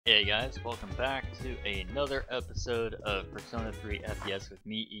Hey guys, welcome back to another episode of Persona 3 FES with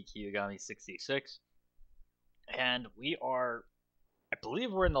me, EQ66. And I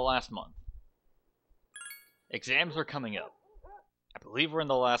believe we're in the last month. Exams are coming up. I believe we're in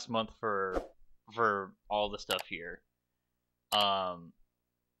the last month for all the stuff here.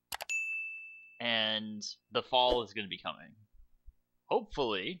 And the fall is going to be coming.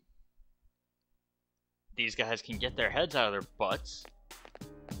 Hopefully, these guys can get their heads out of their butts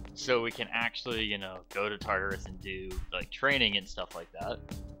so we can actually, go to Tartarus and do, like, training and stuff like that.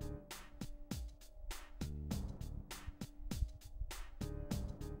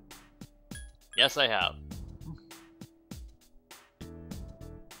 Yes, I have.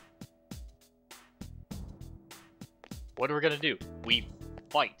 What are we gonna do? We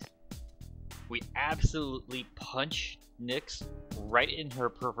fight. We absolutely punch Nyx right in her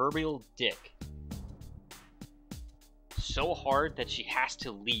proverbial dick. So hard that she has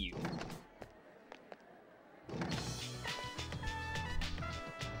to leave.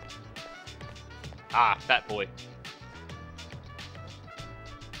 Ah, fat boy.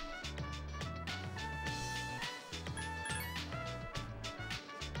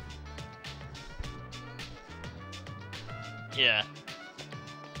 Yeah.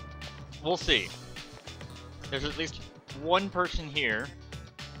 We'll see. There's at least one person here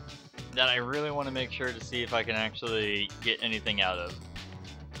that I really want to make sure to see if I can actually get anything out of.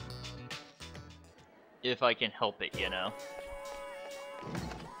 If I can help it,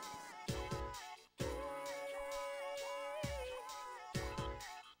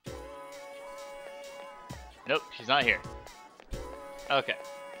 Nope, she's not here. Okay.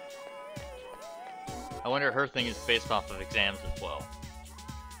 I wonder if her thing is based off of exams as well.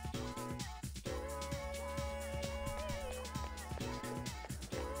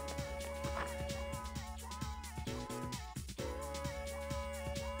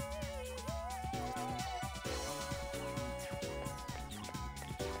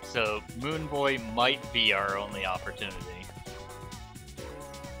 So, Moon Boy might be our only opportunity.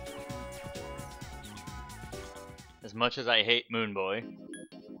 As much as I hate Moon Boy.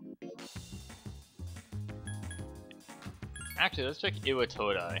 Actually, let's check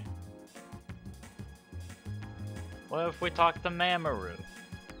Iwatodai. What if we talk to Mamoru?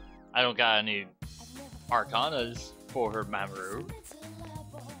 I don't got any Arcanas for her Mamoru.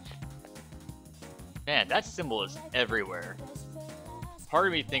 Man, that symbol is everywhere. Part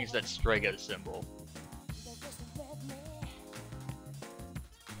of me thinks that's Strega's symbol.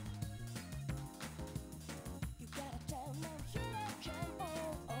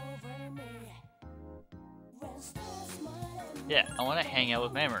 Yeah, I want to hang out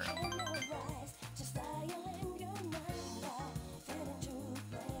with Mamoru.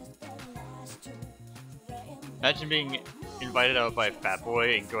 Imagine being invited out by a fat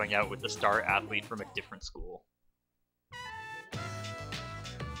boy and going out with a star athlete from a different school.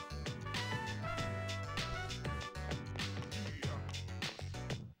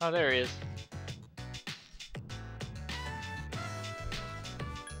 Oh, there he is.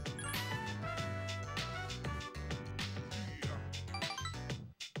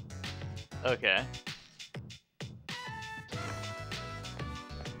 Okay.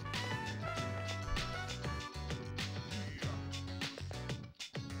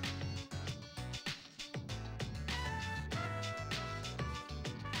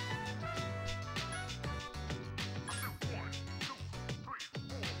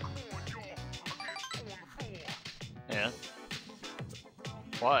 Yeah.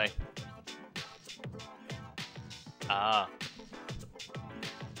 Why? Ah.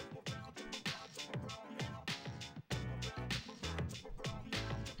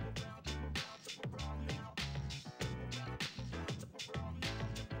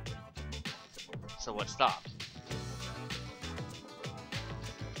 So what stopped?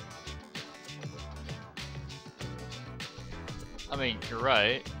 I mean, you're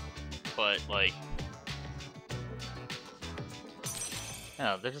right, but like,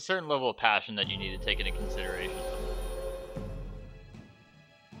 there's a certain level of passion that you need to take into consideration.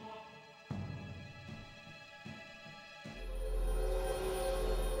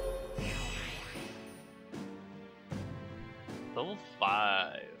 Level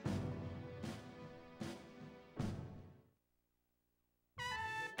 5.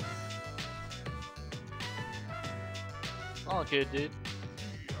 All good, dude.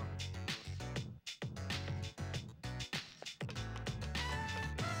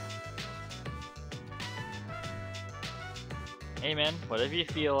 Hey man, whatever you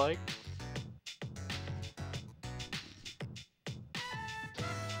feel like.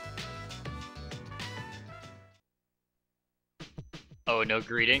 Oh Oh, no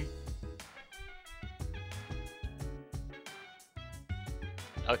greeting?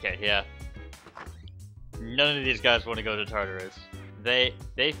 Okay, yeah. None of these guys want to go to Tartarus. They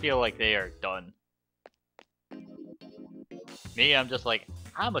feel like they are done. Me, I'm just like,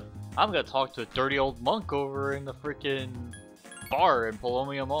 I'm gonna talk to a dirty old monk over in the freaking bar in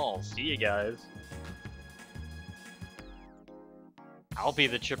Polonia Mall. See you guys. I'll be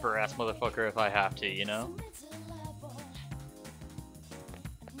the chipper ass motherfucker if I have to, you know?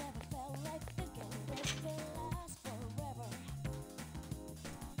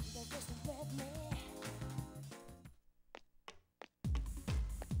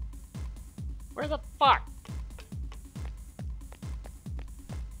 Where the fuck?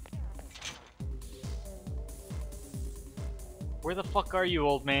 Where the fuck are you,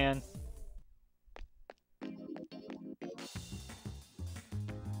 old man?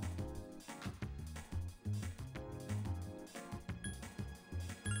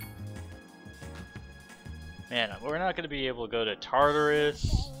 Man, we're not gonna be able to go to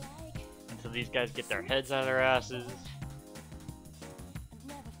Tartarus until these guys get their heads out of their asses.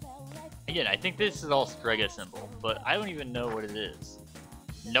 Again, I think this is all Strega symbol, but I don't even know what it is.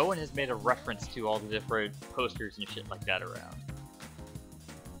 No one has made a reference to all the different posters and shit like that around.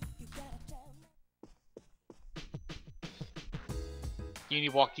 Unity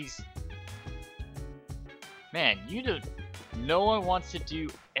walkies. Man, you do. No one wants to do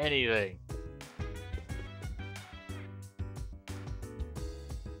anything.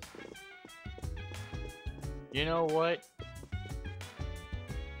 You know what?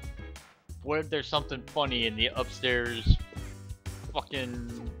 What if there's something funny in the upstairs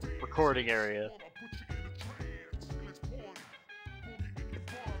fucking recording area?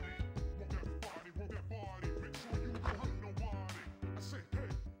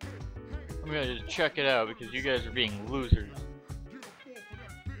 I'm gonna just check it out because you guys are being losers.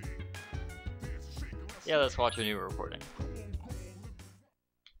 Yeah, let's watch a new recording.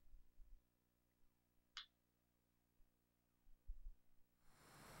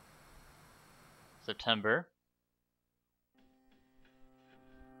 September.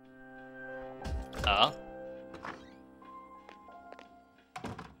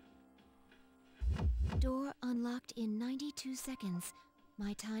 Door unlocked in 92 seconds.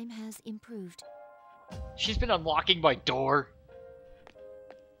 My time has improved. She's been unlocking my door.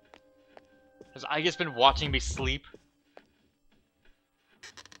 Has I just been watching me sleep?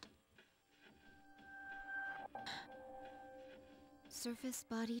 Surface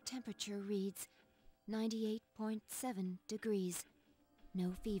body temperature reads 98.7 degrees.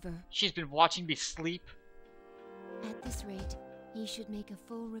 No fever. She's been watching me sleep. At this rate, he should make a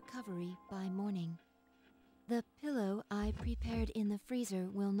full recovery by morning. The pillow I prepared in the freezer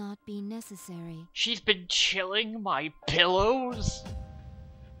will not be necessary. She's been chilling my pillows?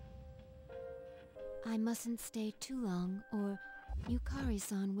 I mustn't stay too long, or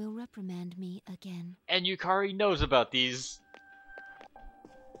Yukari-san will reprimand me again. And Yukari knows about these.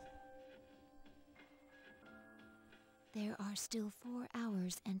 There are still 4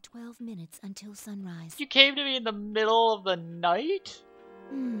 hours and 12 minutes until sunrise. You came to me in the middle of the night?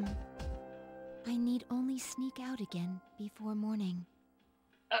 I need only sneak out again before morning.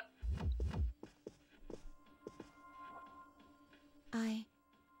 I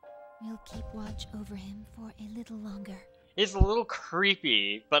will keep watch over him for a little longer. It's a little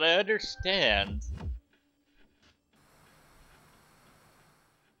creepy, but I understand.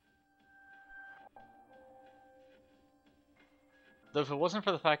 Though if it wasn't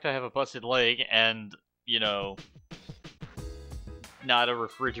for the fact I have a busted leg and, you know, not a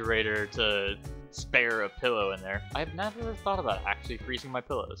refrigerator to spare a pillow in there, I've never thought about actually freezing my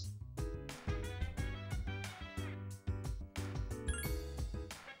pillows.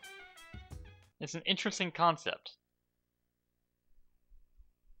 It's an interesting concept.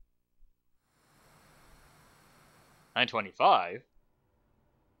 $9.25?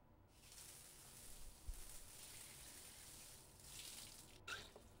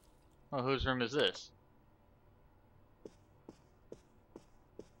 Well, whose room is this?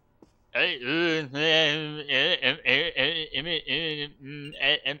 I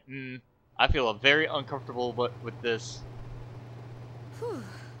feel very uncomfortable with this. Whew.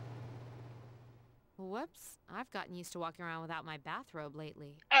 Whoops, I've gotten used to walking around without my bathrobe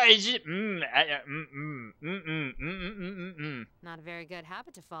lately. Not a very good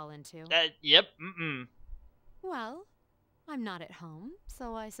habit to fall into. Yep, Well, I'm not at home,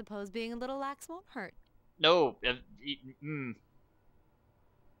 so I suppose being a little lax won't hurt. No,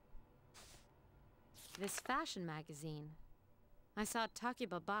 This fashion magazine. I saw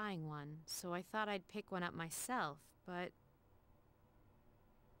Takiba buying one, so I thought I'd pick one up myself, but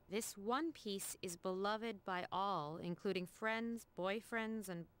This one piece is beloved by all, including friends, boyfriends,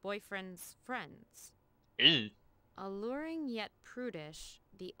 and boyfriends' friends. Ew. Alluring yet prudish,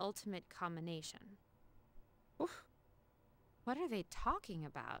 the ultimate combination. Oof. What are they talking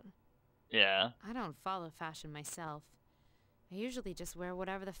about? Yeah. I don't follow fashion myself. I usually just wear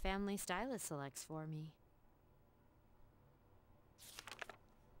whatever the family stylist selects for me.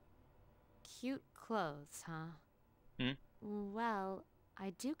 Cute clothes, huh? Hmm? Well,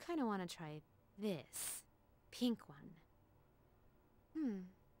 I do kind of want to try this pink one.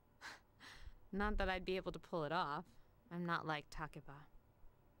 Not that I'd be able to pull it off. I'm not like Takeba.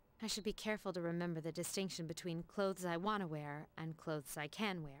 I should be careful to remember the distinction between clothes I want to wear and clothes I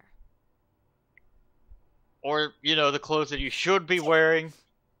can wear. Or, you know, the clothes that you should be wearing.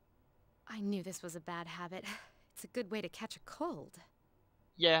 I knew this was a bad habit. It's a good way to catch a cold.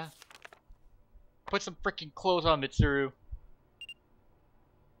 Yeah. Put some freaking clothes on, Mitsuru.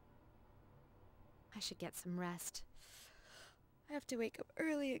 I should get some rest. I have to wake up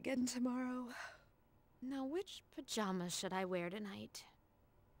early again tomorrow. Now, which pajamas should I wear tonight?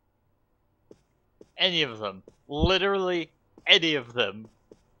 Any of them. Literally any of them.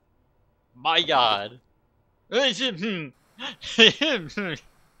 My god. Mm.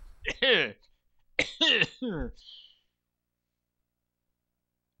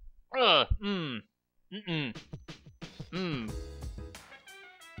 Mm-mm. Mm.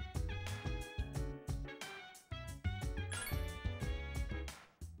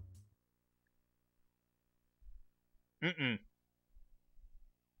 Mm-mm.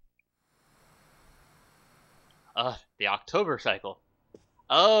 The October cycle.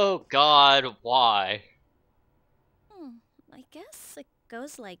 Oh god, why? I guess it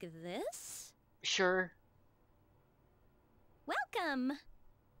goes like this. Sure. Welcome!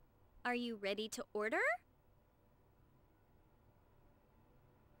 Are you ready to order?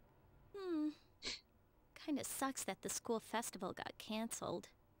 Kinda sucks that the school festival got cancelled.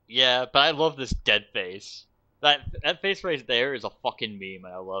 Yeah, but I love this dead face. That face right there is a fucking meme,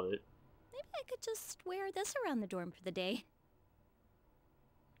 and I love it. Maybe I could just wear this around the dorm for the day.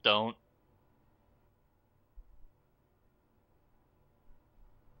 Don't.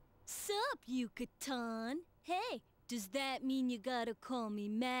 Sup, Yucatan? Hey, does that mean you gotta call me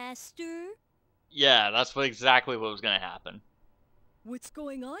master? Yeah, that's exactly what was gonna happen. What's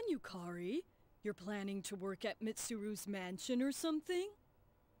going on, Yukari? You're planning to work at Mitsuru's mansion or something?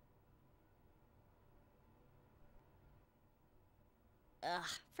 Ugh,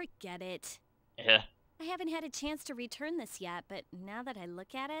 forget it. Yeah. I haven't had a chance to return this yet, but now that I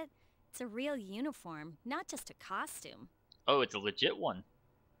look at it, it's a real uniform, not just a costume. Oh, it's a legit one.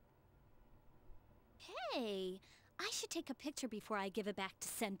 Hey, I should take a picture before I give it back to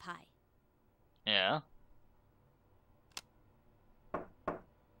Senpai. Yeah.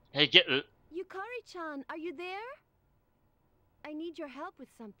 Hey, get it. Yukari-chan, are you there? I need your help with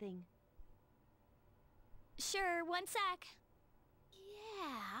something. Sure, one sec. Yeah,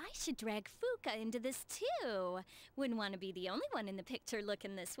 I should drag Fuka into this too. Wouldn't want to be the only one in the picture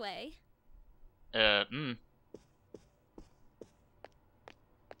looking this way. Now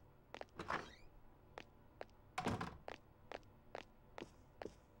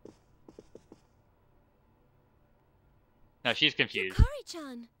she's confused.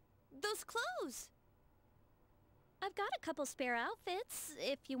 Yukari-chan, those clothes. I've got a couple spare outfits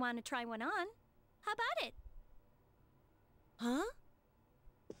if you want to try one on. How about it? Huh?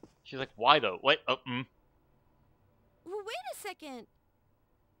 She's like, why though? What? Oh, Wait a second.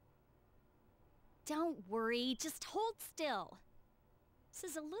 Don't worry, just hold still. This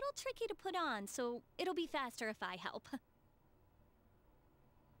is a little tricky to put on, so it'll be faster if I help.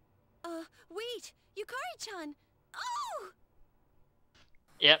 Wait! Yukari-chan! Oh!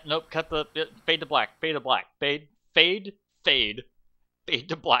 Yep, nope, cut the... fade to black, fade to black, fade, fade, fade. Fade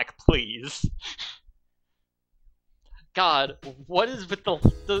to black, please. God, what is with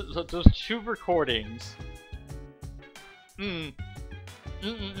those two recordings? No,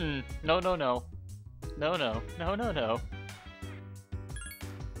 no, no. No, no, no, no, no.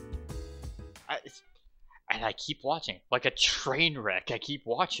 And I keep watching. Like a train wreck, I keep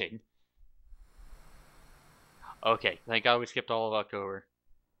watching. Okay, thank God we skipped all of October.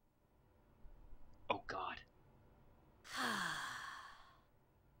 Oh God.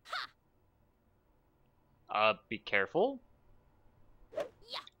 Be careful.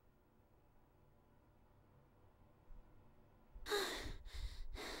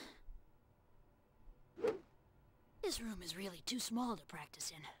 This room is really too small to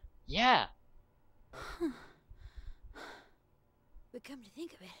practice in. Yeah. But come to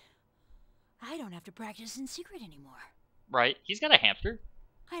think of it, I don't have to practice in secret anymore. Right. He's got a hamster.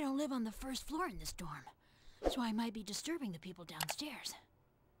 I don't live on the first floor in this dorm, so I might be disturbing the people downstairs.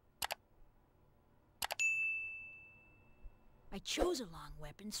 I chose a long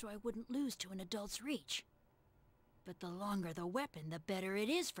weapon so I wouldn't lose to an adult's reach. But the longer the weapon, the better it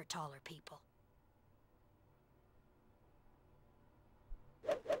is for taller people.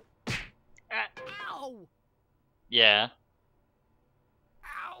 Ow! Yeah.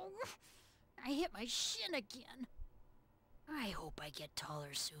 Ow! I hit my shin again. I hope I get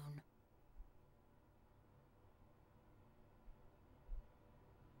taller soon.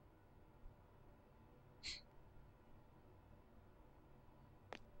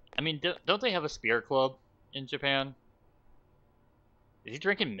 I mean, don't they have a spear club in Japan? Is he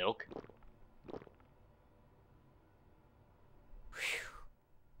drinking milk?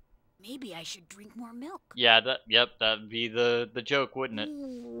 Maybe I should drink more milk. Yeah, yep, that'd be the joke, wouldn't it?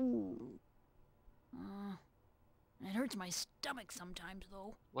 It hurts my stomach sometimes,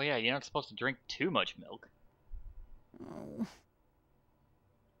 though. Well, yeah, you're not supposed to drink too much milk. Oh. If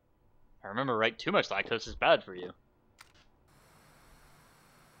I remember right, too much lactose is bad for you.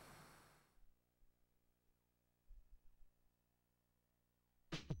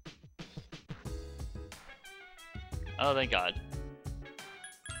 Oh, thank God.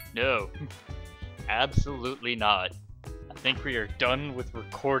 No. Absolutely not. I think we are done with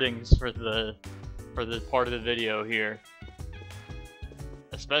recordings for the part of the video here.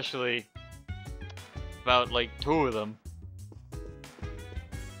 Especially about like 2 of them.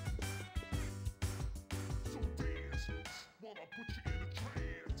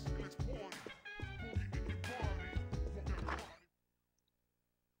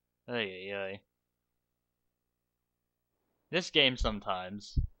 Ay, ay, ay. This game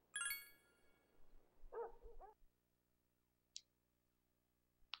sometimes.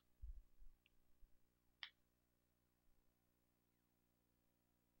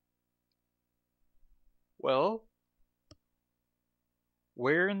 Well,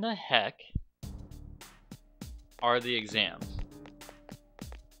 where in the heck are the exams?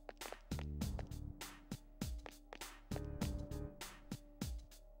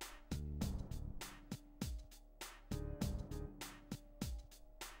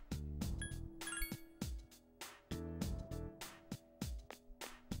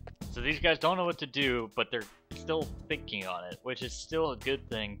 So these guys don't know what to do, but they're still thinking on it, which is still a good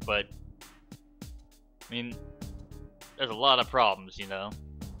thing, but I mean, there's a lot of problems, you know?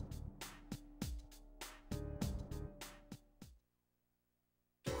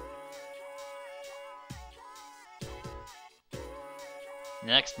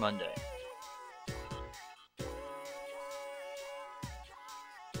 Next Monday.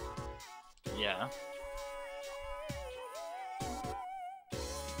 Yeah.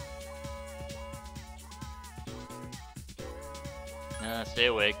 Stay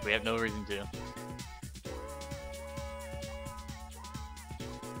awake. We have no reason to.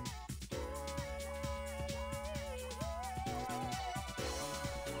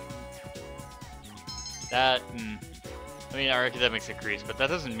 That, I mean, our academics increased, but that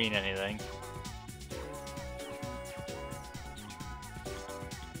doesn't mean anything.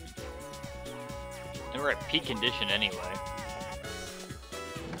 And we're at peak condition anyway.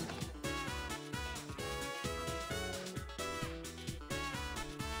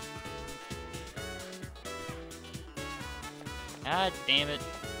 God damn it.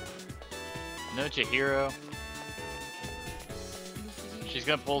 No Chihiro. She's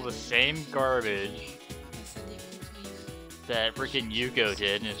gonna pull the same garbage that freaking Yuko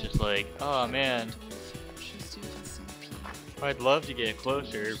did, and it's just like, oh man, I'd love to get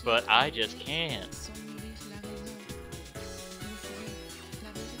closer, but I just can't.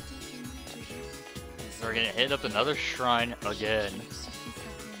 We're gonna hit up another shrine again.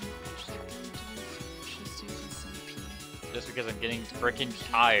 Just because I'm getting freaking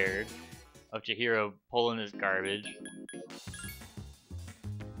tired of Chihiro pulling his garbage.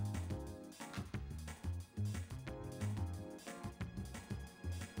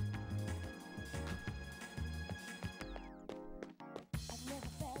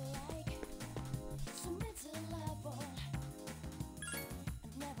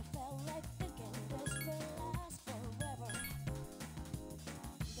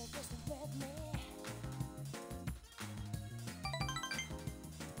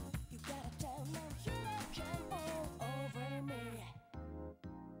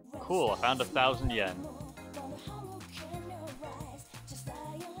 Cool, I found 1,000 yen.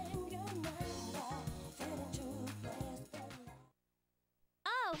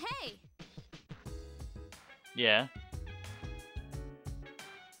 Oh, hey! Yeah.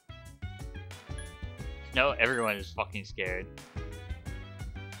 No, everyone is fucking scared.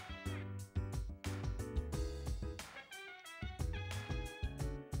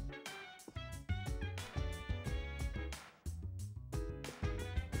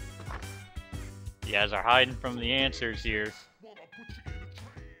 You guys are hiding from the answers here.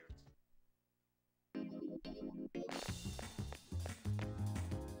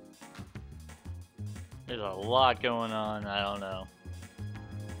 There's a lot going on, I don't know.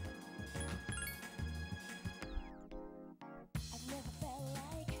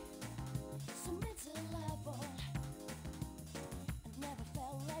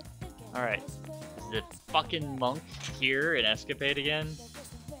 Alright, is the fucking monk here in Escapade again?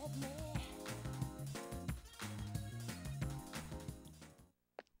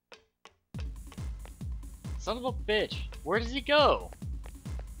 Son of a bitch, where does he go?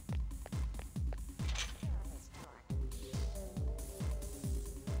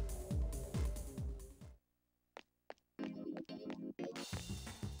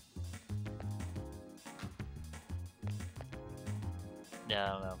 Yeah, I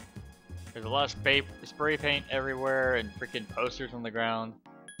don't know. There's a lot of spray paint everywhere and freaking posters on the ground.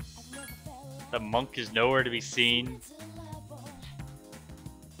 The monk is nowhere to be seen.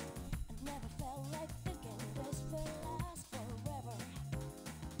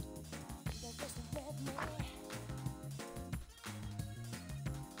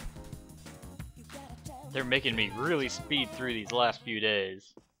 They're making me really speed through these last few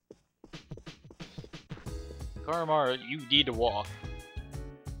days. Karamara, you need to walk.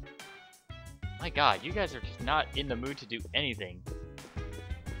 My god, you guys are just not in the mood to do anything.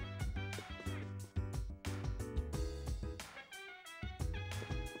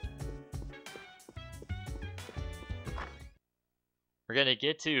 We're gonna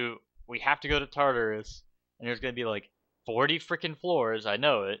get to... We have to go to Tartarus, and there's gonna be like 40 freaking floors, I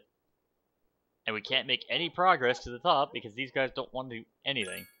know it. And we can't make any progress to the top because these guys don't want to do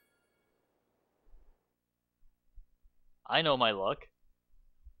anything. I know my luck.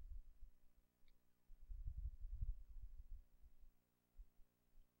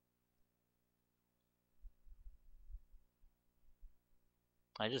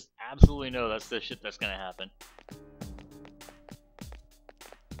 I just absolutely know that's the shit that's gonna happen.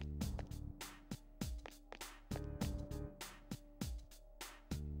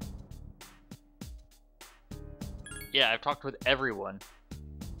 Yeah, I've talked with everyone.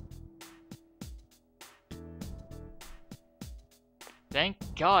 Thank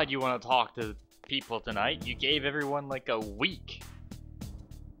God you want to talk to people tonight. You gave everyone like a week.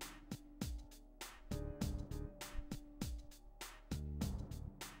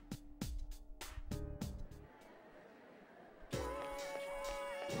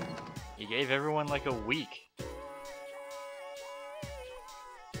 You gave everyone like a week.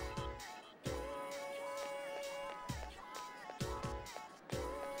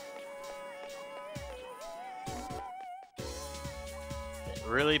 It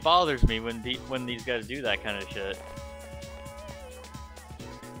really bothers me when these guys do that kind of shit.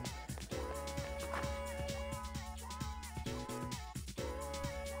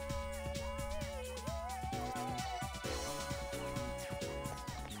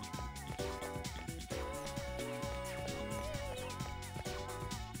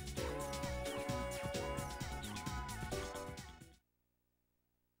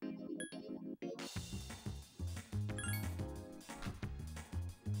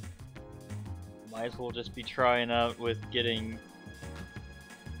 Might as well just be trying out with getting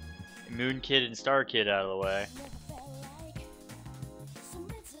Moon Kid and Star Kid out of the way.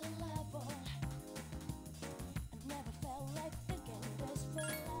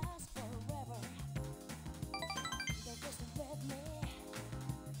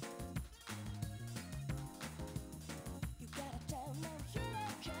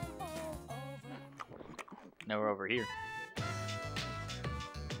 Now we're over here.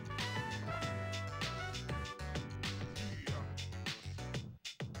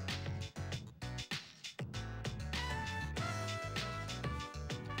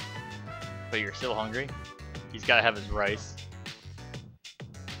 But you're still hungry? He's gotta have his rice.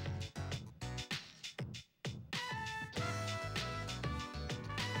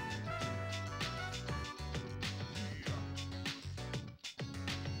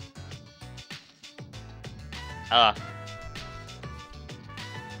 Ah.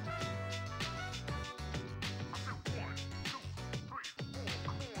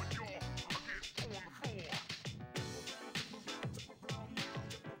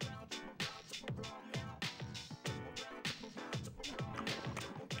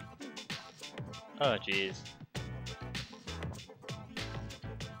 Oh, jeez.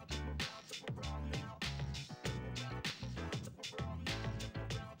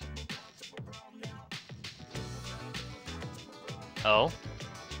 Oh?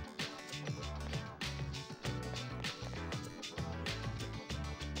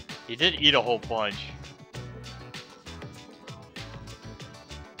 He did eat a whole bunch.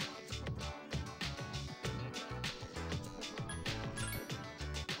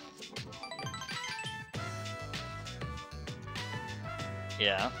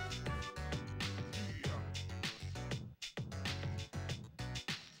 Yeah.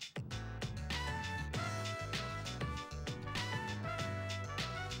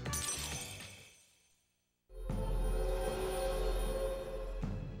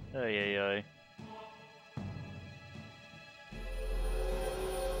 Ay, ay, ay.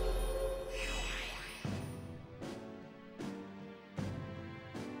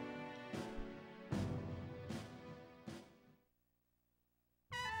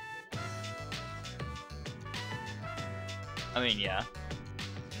 I mean, yeah.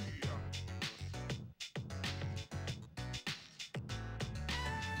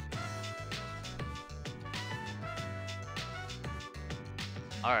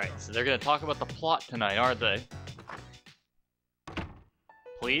 Alright, so they're gonna talk about the plot tonight, aren't they?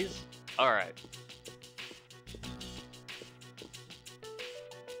 Please? Alright.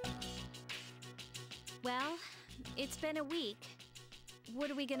 Well, it's been a week. What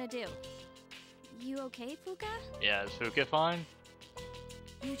are we gonna do? You okay, Fuka? Yeah, is Fuka fine?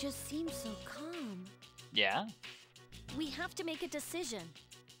 You just seem so calm. Yeah? We have to make a decision.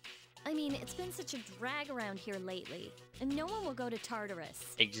 I mean, it's been such a drag around here lately, and no one will go to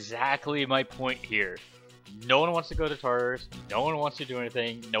Tartarus. Exactly my point here. No one wants to go to Tartarus, no one wants to do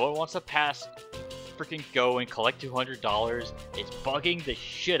anything, no one wants to pass freaking go and collect $200. It's bugging the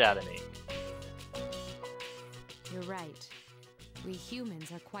shit out of me. You're right. We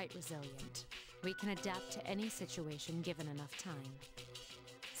humans are quite resilient. We can adapt to any situation given enough time.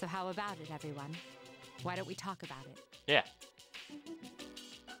 So how about it, everyone? Why don't we talk about it? Yeah.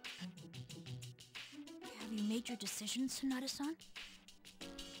 Have you made your decision, Tsunade-san?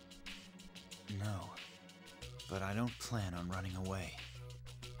 No. But I don't plan on running away.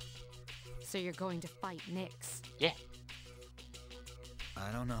 So you're going to fight Nyx? Yeah.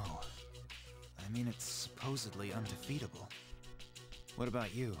 I don't know. I mean, it's supposedly undefeatable. What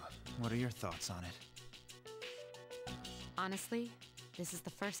about you? What are your thoughts on it? Honestly, this is the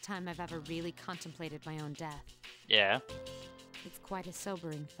first time I've ever really contemplated my own death. Yeah. It's quite a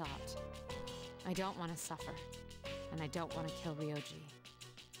sobering thought. I don't want to suffer, and I don't want to kill Ryoji.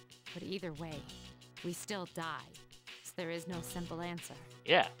 But either way, we still die, so there is no simple answer.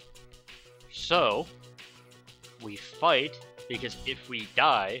 Yeah. So, we fight, because if we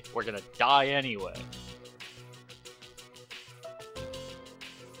die, we're gonna die anyway.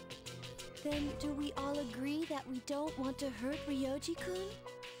 Then do we all agree that we don't want to hurt Ryoji-kun?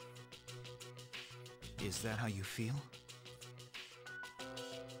 Is that how you feel?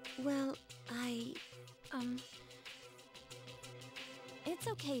 Well, It's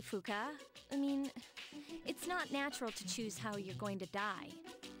okay, Fuka. I mean, it's not natural to choose how you're going to die.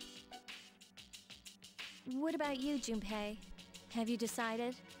 What about you, Junpei? Have you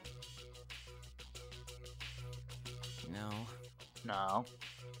decided? No. No.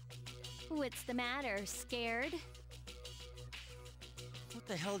 What's the matter? Scared? What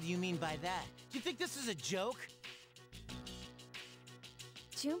the hell do you mean by that? You think this is a joke?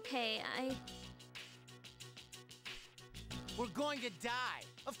 Junpei, We're going to die.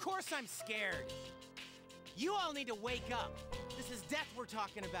 Of course I'm scared. You all need to wake up. This is death we're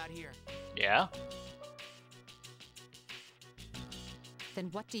talking about here. Yeah? Then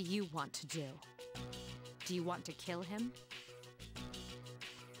what do you want to do? Do you want to kill him?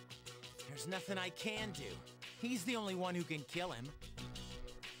 There's nothing I can do. He's the only one who can kill him.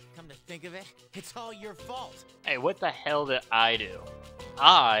 Come to think of it, it's all your fault. Hey, what the hell did I do?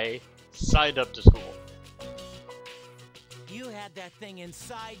 I signed up to school. You had that thing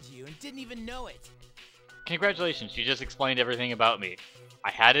inside you and didn't even know it. Congratulations, you just explained everything about me.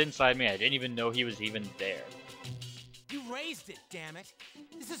 I had it inside me, I didn't even know he was even there. You raised it, damn it.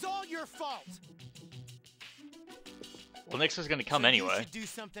 This is all your fault. Well, Nyx is gonna come So anyway. You should do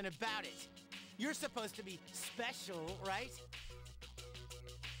something about it. You're supposed to be special, right?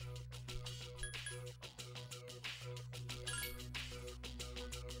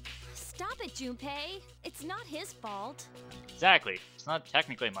 stop it, Junpei. It's not his fault. Exactly. It's not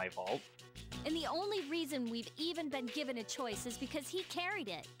technically my fault. And the only reason we've even been given a choice is because he carried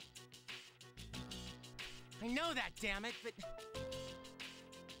it. I know that, damn it, but...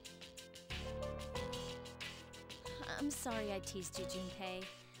 I'm sorry I teased you, Junpei.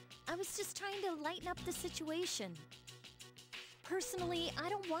 I was just trying to lighten up the situation. Personally, I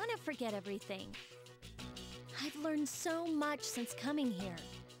don't want to forget everything. I've learned so much since coming here.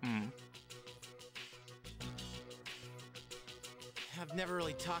 I've never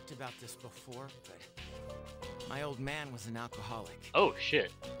really talked about this before, but my old man was an alcoholic. Oh,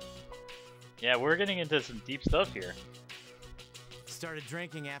 shit. Yeah, we're getting into some deep stuff here. Started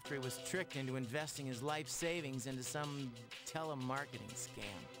drinking after he was tricked into investing his life savings into some telemarketing scam.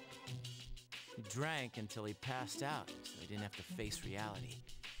 He drank until he passed out, so he didn't have to face reality.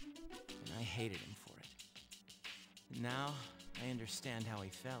 And I hated him for it. And now, I understand how he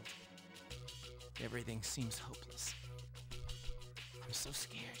felt. Everything seems hopeless. I'm so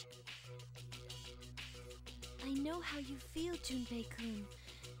scared. I know how you feel, Junpei-kun.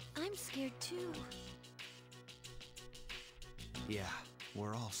 I'm scared too. Yeah,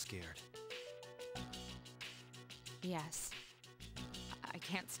 we're all scared. Yes. I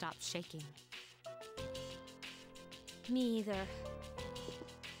can't stop shaking. Me either.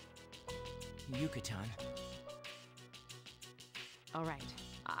 Yucatan. All right.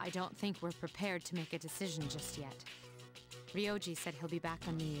 I don't think we're prepared to make a decision just yet. Ryoji said he'll be back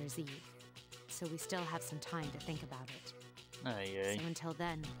on New Year's Eve, so we still have some time to think about it. Aye, So until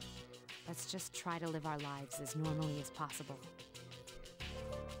then, let's just try to live our lives as normally as possible.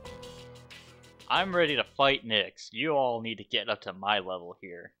 I'm ready to fight Nyx. You all need to get up to my level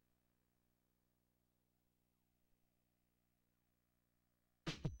here.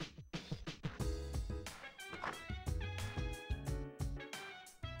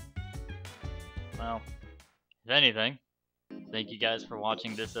 Well, if anything, thank you guys for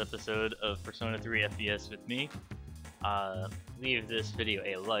watching this episode of Persona 3 FES with me. Leave this video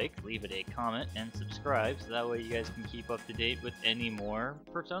a like, leave it a comment, and subscribe so that way you guys can keep up to date with any more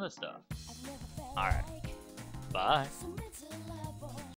Persona stuff. Alright, bye.